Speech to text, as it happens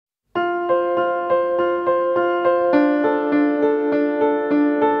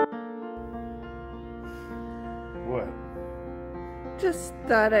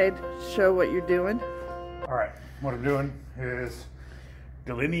thought I'd show what you're doing. All right, what I'm doing is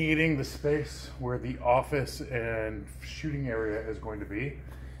delineating the space where the office and shooting area is going to be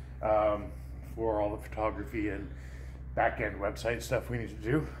for all the photography and back-end website stuff we need to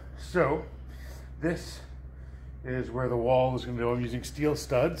do. So this is where the wall is going to go. I'm using steel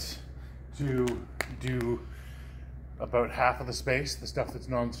studs to do about half of the space, the stuff that's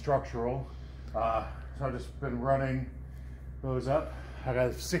non-structural. So I've just been running those up. I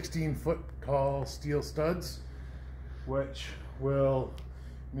got 16-foot tall steel studs, which will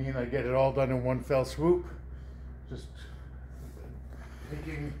mean I get it all done in one fell swoop. Just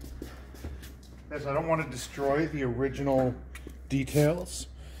taking this, I don't want to destroy the original details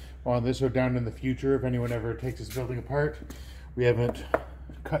on this or down in the future if anyone ever takes this building apart. We haven't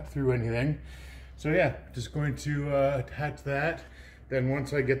cut through anything. So yeah, just going to attach that. Then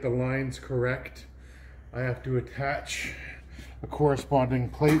once I get the lines correct, I have to attach a corresponding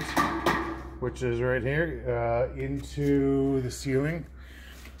plate, which is right here, into the ceiling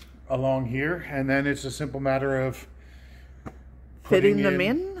along here. And then it's a simple matter of fitting them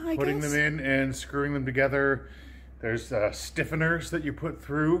in, I guess? Putting them in and screwing them together. There's stiffeners that you put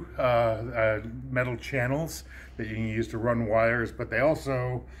through, metal channels that you can use to run wires, but they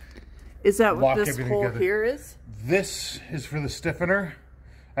also is that what this hole together. Here is? This is for the stiffener.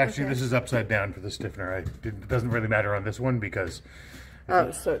 Actually, okay. This is upside down for the stiffener. It doesn't really matter on this one because...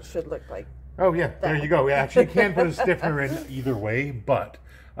 Oh, so it should look like... Oh, yeah, there you go. Actually, you can put a stiffener in either way, but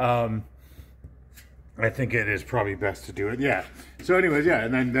I think it is probably best to do it. Yeah. So anyways, yeah,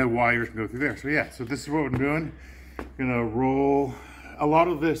 and then the wires can go through there. So yeah, so this is what I'm doing. Gonna roll. A lot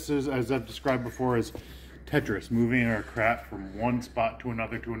of this is, as I've described before, is Tetris, moving our crap from one spot to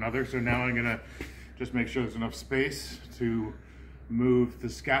another to another. So now I'm gonna just make sure there's enough space to move the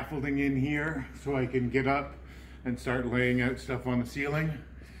scaffolding in here so I can get up and start laying out stuff on the ceiling.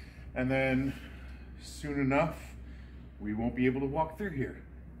 And then soon enough, we won't be able to walk through here.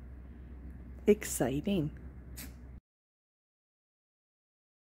 Exciting.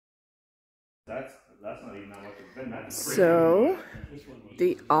 That's not even what it's been. So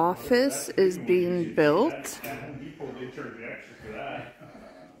the office is being built.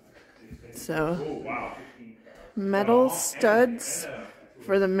 So metal studs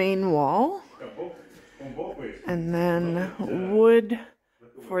for the main wall, and then wood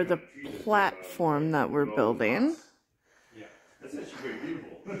for the platform that we're building.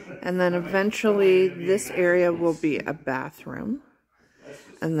 And then eventually this area will be a bathroom,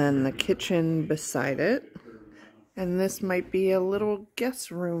 and then the kitchen beside it. And this might be a little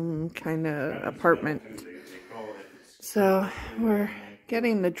guest room kind of apartment. So we're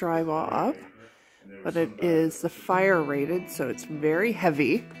getting the drywall up, but it is the fire rated, so it's very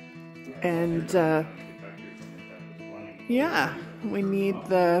heavy. And yeah, we need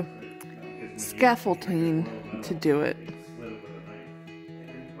the scaffolding to do it.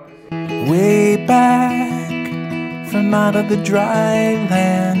 Way back from out of the dry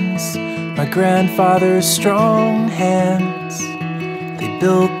lands, my grandfather's strong hands, they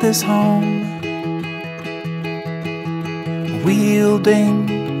built this home, wielding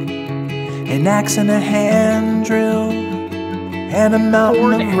an axe and a hand drill and a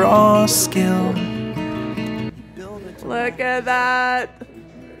mountain of raw skill. Look at that.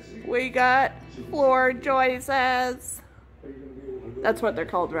 We got floor joists. That's what they're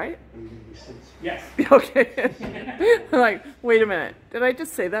called, right? Yes. Okay. Like, wait a minute. Did I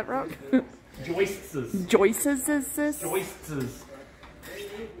just say that wrong? Joists. Joists is this? Joists.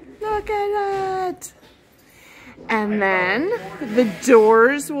 Look at that. And then the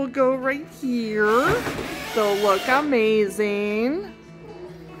doors will go right here. They'll look amazing.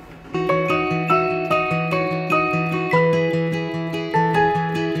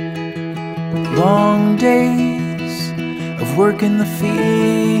 Long days of work in the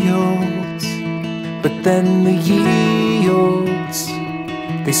fields, but then the yields,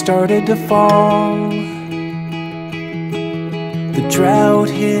 they started to fall. The drought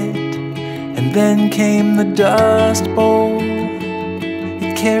hit, and then came the dust bowl.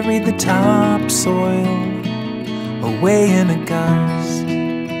 It carried the topsoil away in a gust.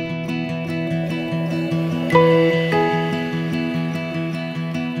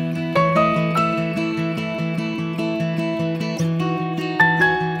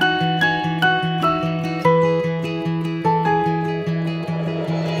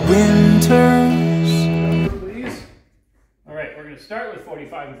 Winters. Please. All right, we're going to start with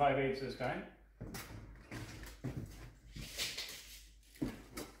 45 and 5/8 this time.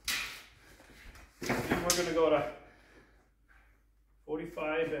 And we're going to go to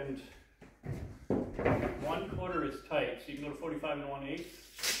 45 and 1/8. 1/4 is tight, so you can go to 45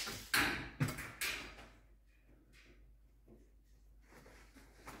 1/8.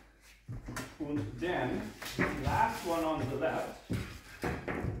 And then, last one on the left.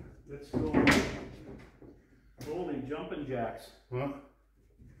 Let's go. Holy jumping jacks. What?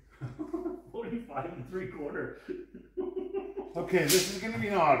 45 3/4. Okay, this is going to be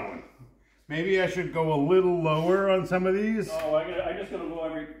an odd one. Maybe I should go a little lower on some of these. Oh, I'm just going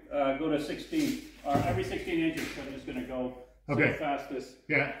to go to 16. Every 16 inches, so I'm just going to go Okay. so fast this.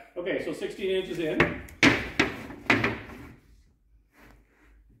 Yeah. Okay, so 16 inches in.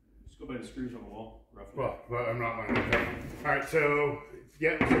 Just go by the screws on the wall, roughly. Well, I'm not one of them. All right, so,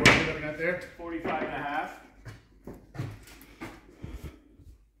 yeah, so what are we looking at there? 45 and a half.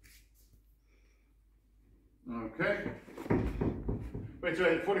 Okay. Wait, so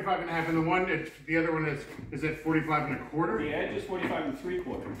at 45 and a half, and the other one is at 45 1/4? The edge is 45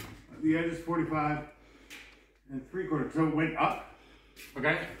 3/4. The edge is 45 3/4, so it went up.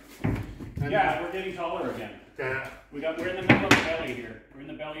 Okay. And Yeah, we're getting taller again. yeah. We're in the middle of the belly here. We're in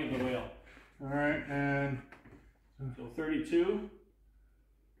the belly of the whale. All right, and So 32.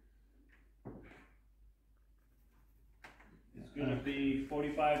 It's going to be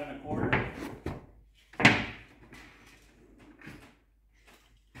 45 1/4.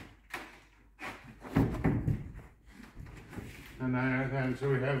 and then so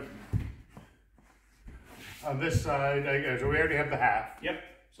we have on this side. So we already have the half. Yep.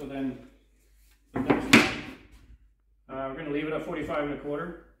 So then the next one, we're going to leave it at 45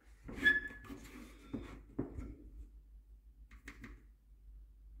 1/4.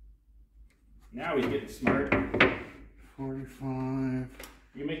 Now he's getting smart. 45.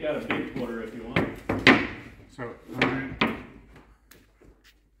 You make that a big quarter if you want. So all right.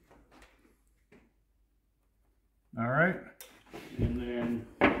 All right. And then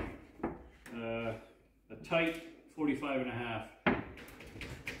a tight 45 1/2.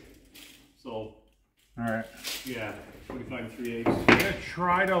 So, All right. yeah, 45 3/8. I'm gonna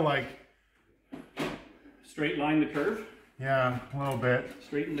try to like, Straight line the curve. yeah, a little bit.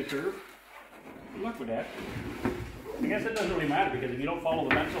 Straighten the curve. Good luck with that. I guess it doesn't really matter because if you don't follow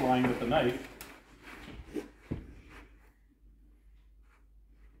the pencil line with the knife.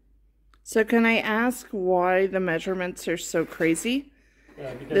 So can I ask why the measurements are so crazy?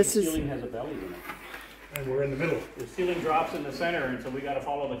 Because This the is- ceiling has a belly in it. And we're in the middle. The ceiling drops in the center, and so we got to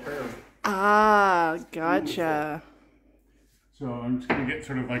follow the curve. Ah, gotcha. So I'm just gonna get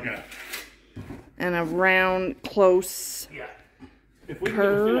sort of like a. And a round, close. Yeah. If we get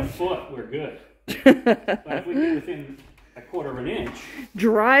Curve. within a foot, we're good. But if we get within a 1/4 inch,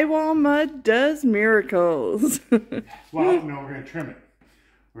 Drywall mud does miracles. Well, no, we're gonna trim it.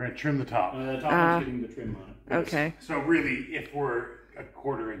 We're gonna trim the top. the top one's getting the trim on it. Okay. So really, if we're a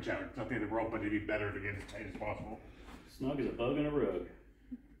 1/4 inch out, it's not the end of the world, but it'd be better to get as tight as possible. Snug as a bug in a rug.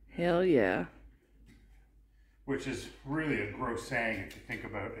 Hell yeah. Which is really a gross saying if you think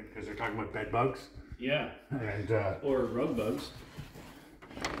about it, because they're talking about bed bugs. Yeah. And Or rug bugs.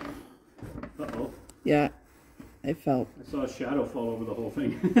 Uh-oh. Yeah, I felt. I saw a shadow fall over the whole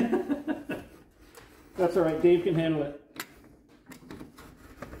thing. That's all right. Dave can handle it.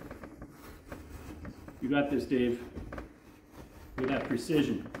 You got this, Dave. With that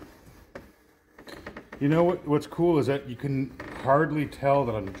precision. you know what's cool is that you can hardly tell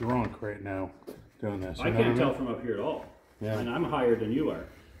that I'm drunk right now doing this. I You know what can't mean? tell from up here at all. Yeah. And I'm higher than you are.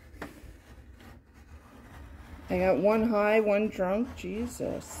 I got one high, one drunk.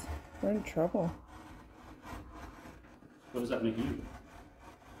 Jesus. We're in trouble. What does that make you?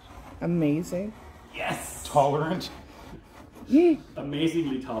 Amazing. Yes! Tolerant.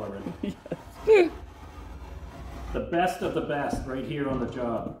 Amazingly tolerant. The best of the best right here on the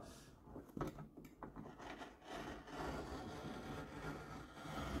job.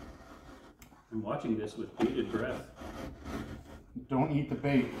 I'm watching this with bated breath. Don't eat the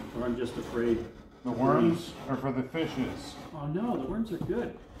bait. Or I'm just afraid. The worms are for the fishes. Oh no, the worms are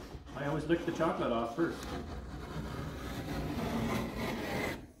good. I always lick the chocolate off first.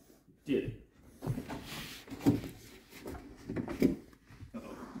 Did.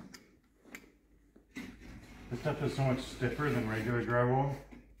 This stuff is so much stiffer than regular drywall.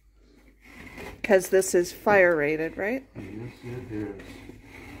 Because this is fire rated, right? Yes, it is.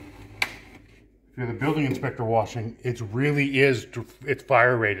 If you're the building inspector watching, it really is, it's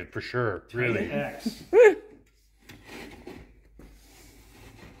fire rated for sure, really. X.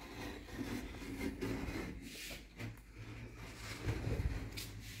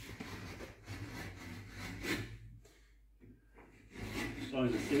 As long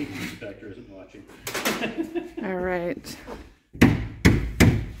as the safety inspector isn't watching. All right.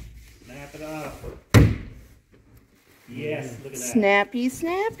 Snap it off. Yes, look at that. Snappy,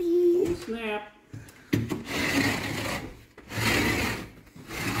 snappy. Oh, snap.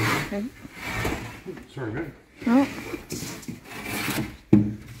 Okay. Sorry, good. Oh.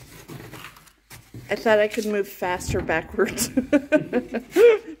 I thought I could move faster backwards,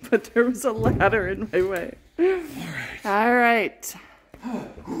 but there was a ladder in my way. All right.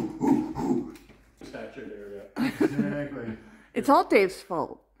 Stature there, Exactly. It's all Dave's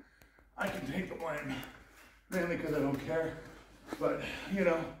fault. I can take the blame, mainly because I don't care, but, you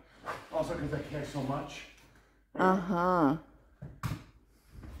know, also because I care so much. Uh-huh. All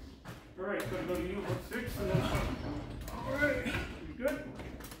right, gonna go to you about 6 and then 7. All right, you good?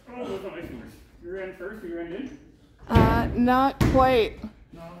 Oh, those are my fingers. Your end first or your end in? Not quite.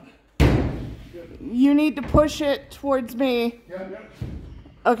 No. You need to push it towards me. Yep.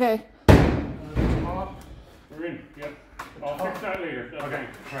 Okay. Top. We're in, yep. I'll fix that later. That's Okay,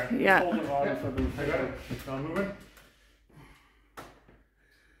 fine. right. Yeah. Hold it on for the I got it. It's not moving.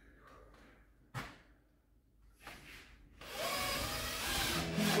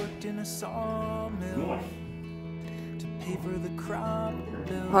 He worked in a sawmill to pay for the crop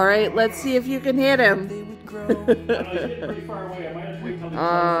bill. All right, let's see if you can hit him. They would grow. I know he's getting pretty far away. I might have to wait till he's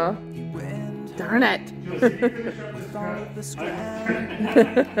He went Darn it. with all of the scrap.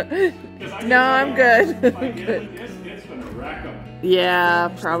 No, I'm good. If I get like this, it's gonna rack him. Yeah,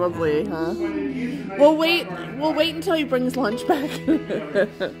 probably, huh? We'll wait until he brings lunch back. If you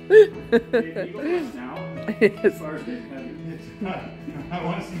go now, as far as getting heavy. I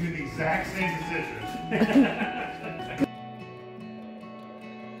want to see you do the exact same decision.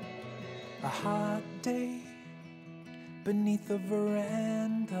 A hot day beneath the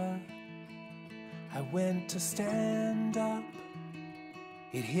veranda. I went to stand up.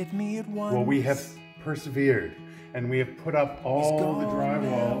 It hit me at once. Well, we have persevered, and we have put up all the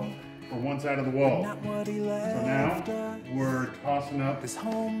drywall for one side of the wall. Not what he So left now us. we're tossing up This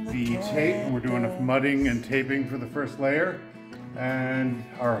home that the tape, and we're doing a mudding and taping for the first layer. And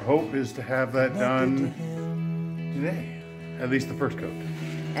our hope is to have that connected to done him. today, at least the first coat.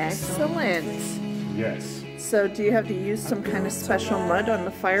 Excellent. Yes. So do you have to use some kind of special mud on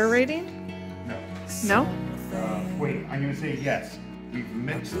the fire rating? No. No? Wait, I'm going to say yes. We've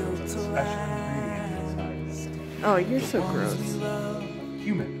mixed with a special ingredient inside. Oh, you're so gross.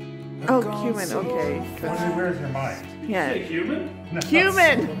 Cumin. Oh, cumin, okay. Honey, where's your mind? Yeah. Hey, human?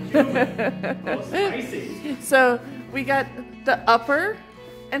 Cumin! Oh, spicy. So we got the upper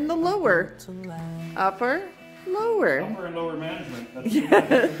and the lower. Upper, lower. Upper and lower management. That's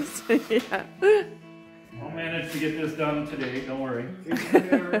Yes, yeah. I'll manage to get this done today, don't worry.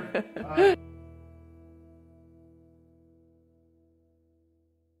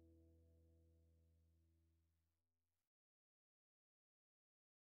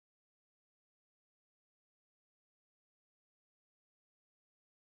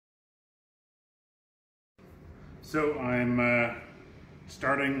 So I'm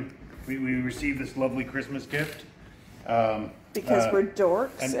starting, we received this lovely Christmas gift. Because we're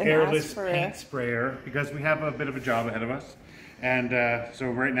dorks An and airless asked for paint sprayer, because we have a bit of a job ahead of us. And so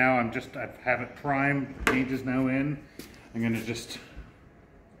right now I have it primed, paint is now in. I'm gonna just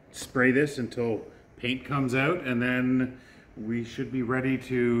spray this until paint comes out, and then we should be ready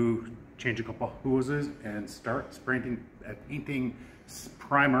to change a couple hoses and start painting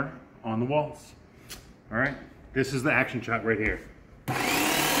primer on the walls. All right, this is the action shot right here.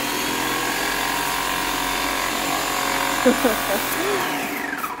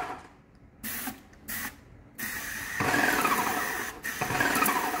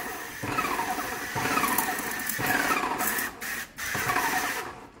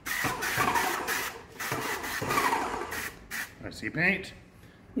 I see paint.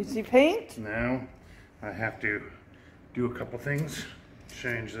 You see paint? Now I have to do a couple things.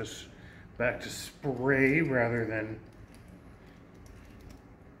 Change this back to spray rather than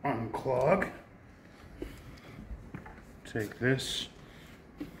unclog. Take this.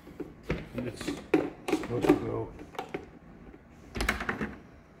 It's supposed to go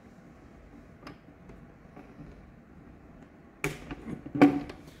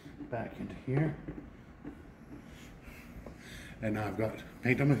back into here. And now I've got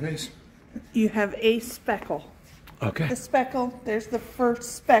paint on my face. You have a speckle. Okay. The speckle, there's the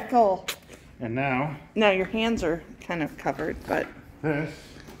first speckle. And now Now your hands are kind of covered, but... this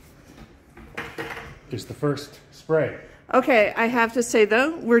is the first spray. Okay, I have to say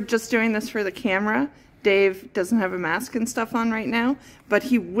though, we're just doing this for the camera. Dave doesn't have a mask and stuff on right now, but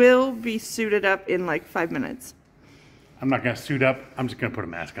he will be suited up in like 5 minutes. I'm not gonna suit up, I'm just gonna put a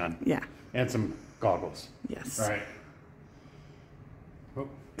mask on. Yeah. And some goggles. Yes. All right. Oh,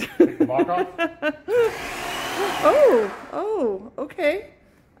 take the lock off. Oh, okay.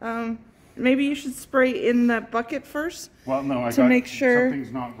 Maybe you should spray in that bucket first. Well, no, to make sure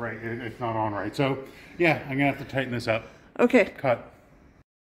something's not right. It's not on right. So, yeah, I'm gonna have to tighten this up. Okay. Cut.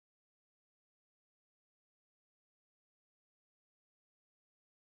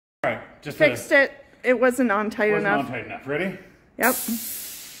 All right, just Fixed it. It wasn't on tight enough. Wasn't on tight enough. Ready? Yep.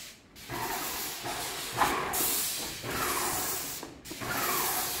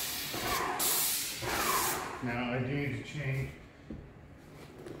 Now I do need to change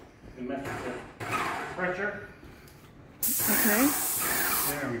the method of pressure. Okay.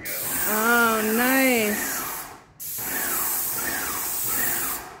 There we go. Oh, nice.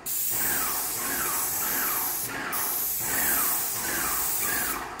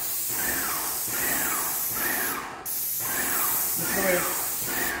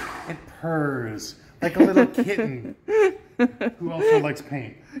 It purrs like a little kitten who also likes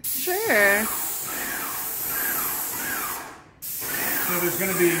paint. Sure. So there's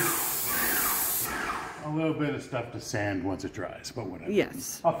going to be a little bit of stuff to sand once it dries, but whatever.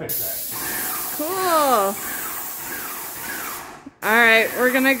 Yes. I'll fix that. Cool. All right,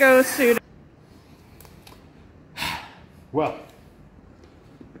 we're going to go suit. Well,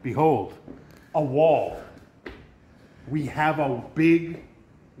 behold, a wall. We have a big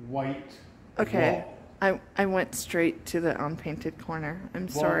white Okay. wall. I went straight to the unpainted corner. I'm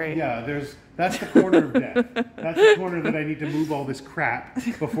sorry. Yeah, that's the corner of death. That's the corner that I need to move all this crap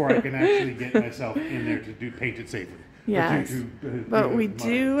before I can actually get myself in there to paint it safely. Yes. But we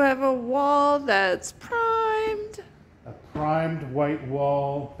do have a wall that's primed. A primed white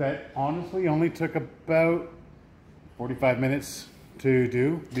wall that honestly only took about 45 minutes to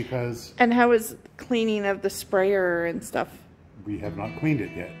do because... And how is cleaning of the sprayer and stuff? We have not cleaned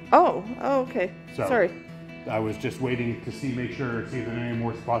it yet. Oh, okay. So, sorry. I was just waiting to make sure if there are any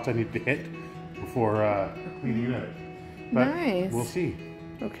more spots I need to hit before cleaning it out. But nice. We'll see.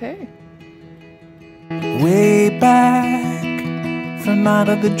 Okay. Way back from out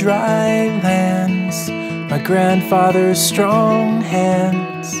of the dry lands, my grandfather's strong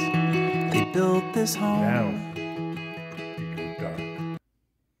hands, they built this home. Now, it goes dark.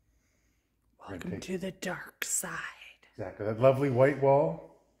 Welcome to the dark side. Exactly. That lovely white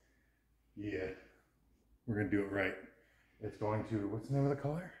wall. Yeah. We're going to do it right. It's going to, what's the name of the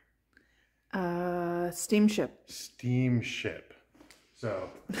color? Steamship. Steamship. So,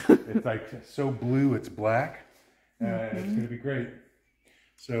 it's like so blue, it's black. It's going to be great.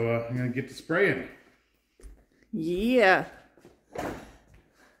 So, I'm going to get to spraying. Yeah.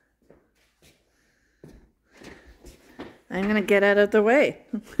 I'm going to get out of the way.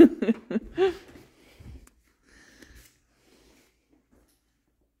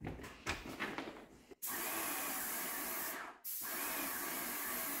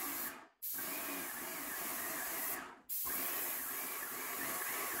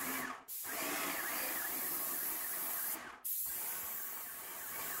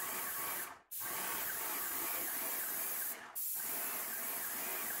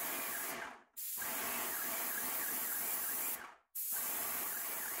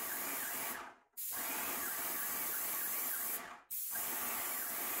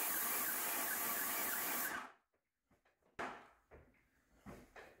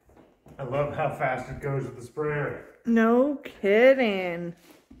 I love how fast it goes with the sprayer. No kidding.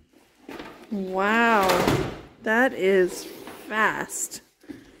 Wow. That is fast.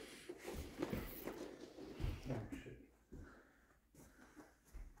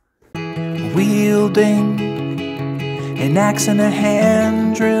 Wielding an axe and a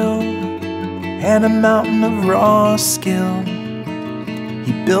hand drill and a mountain of raw skill,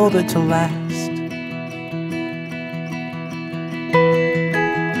 he built it to last.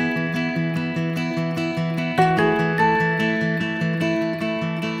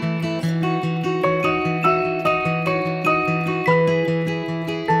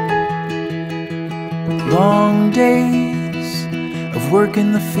 Long days of work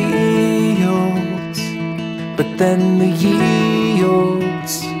in the fields, but then the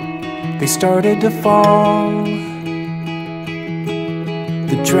yields, they started to fall.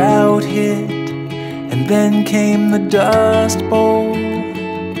 The drought hit, and then came the dust bowl.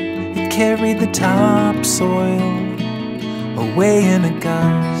 It carried the topsoil away in a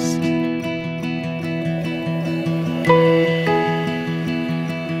gust.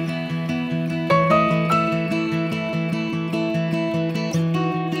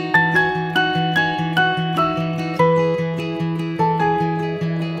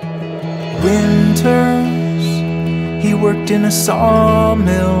 Winters, he worked in a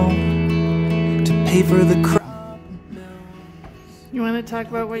sawmill to pay for the crop. You want to talk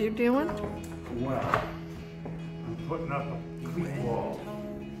about what you're doing? Well, putting up a cleat wall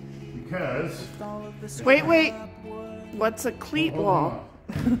because. Wait. What's a cleat wall?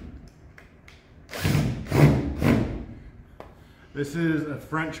 This is a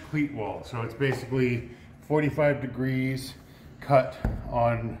French cleat wall, so it's basically 45 degrees cut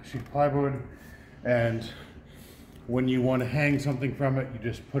on sheet plywood, and when you want to hang something from it, you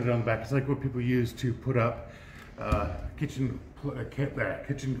just put it on the back. It's like what people use to put up kitchen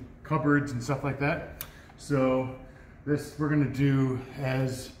cupboards and stuff like that. So this we're going to do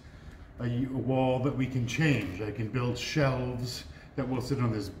as a wall that we can change. I can build shelves that will sit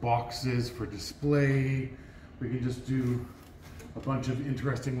on these boxes for display. We can just do a bunch of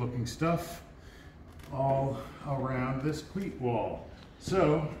interesting looking stuff all around this cleat wall.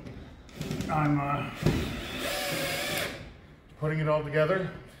 So I'm putting it all together,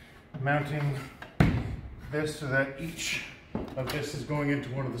 mounting this so that each of this is going into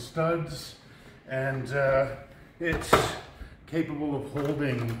one of the studs, and it's capable of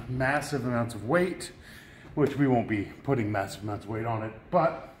holding massive amounts of weight, which we won't be putting massive amounts of weight on it,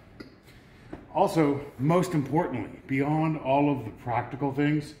 but also, most importantly, beyond all of the practical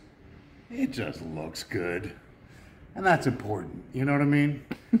things, it just looks good. And that's important, you know what I mean?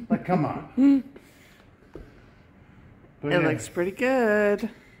 Like, come on. But It looks pretty good.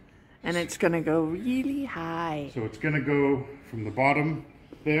 And it's going to go really high. So it's going to go from the bottom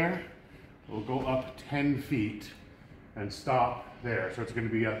there, it'll go up 10 feet and stop there. So it's going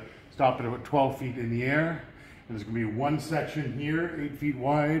to be stop at about 12 feet in the air. And there's going to be one section here, 8 feet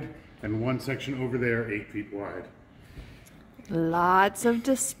wide, and one section over there, 8 feet wide. Lots of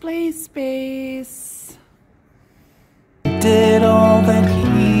display space. Did all that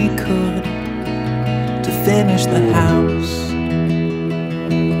he could to finish the house.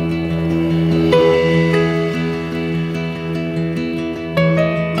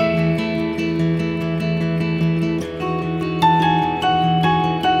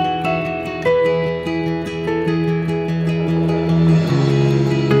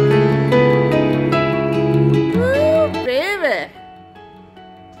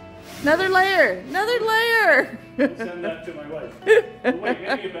 Another layer! Another layer! Send that to my wife. Oh, wait,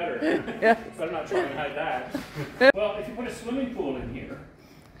 maybe you better. Yeah. Better not try and hide that. Well, if you put a swimming pool in here,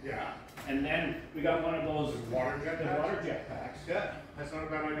 Yeah. and then we got one of those Water jet packs? water jet packs, Yeah, that's not a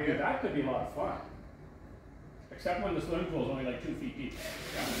bad yeah, idea. that could be a lot of fun. Except when the swimming pool is only like 2 feet deep.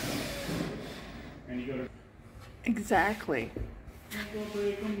 And you go to. Exactly. Go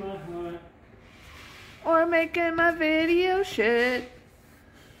breaking my heart. Or making my video shit.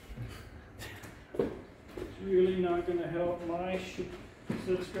 It's really not going to help my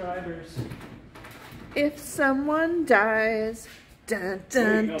subscribers. If someone dies, dun dun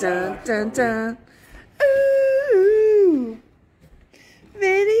There you go, dun that's dun probably- dun. Ooh,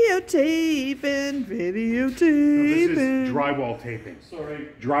 videotaping, No, this videotaping. is drywall taping. Sorry.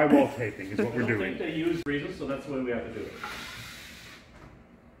 Drywall taping is what we're I don't doing. think they use reasons, so that's the way we have to do it.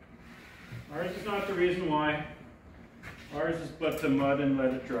 Ours is not the reason why. Ours is but the mud and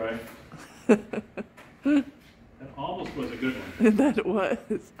let it dry. That almost was a good one. That was.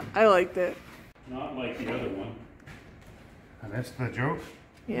 I liked it. Not like the other one. And that's the joke?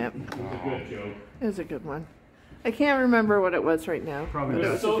 Yep, It was a good joke. it was a good one. I can't remember what it was right now. Probably but It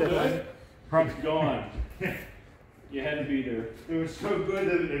it was was a so good good, one. Probably. it's gone. You had to be there. It was so good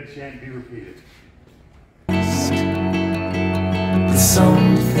that it shan't be repeated. There's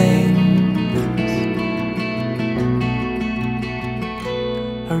some things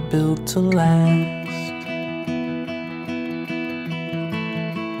are built to last.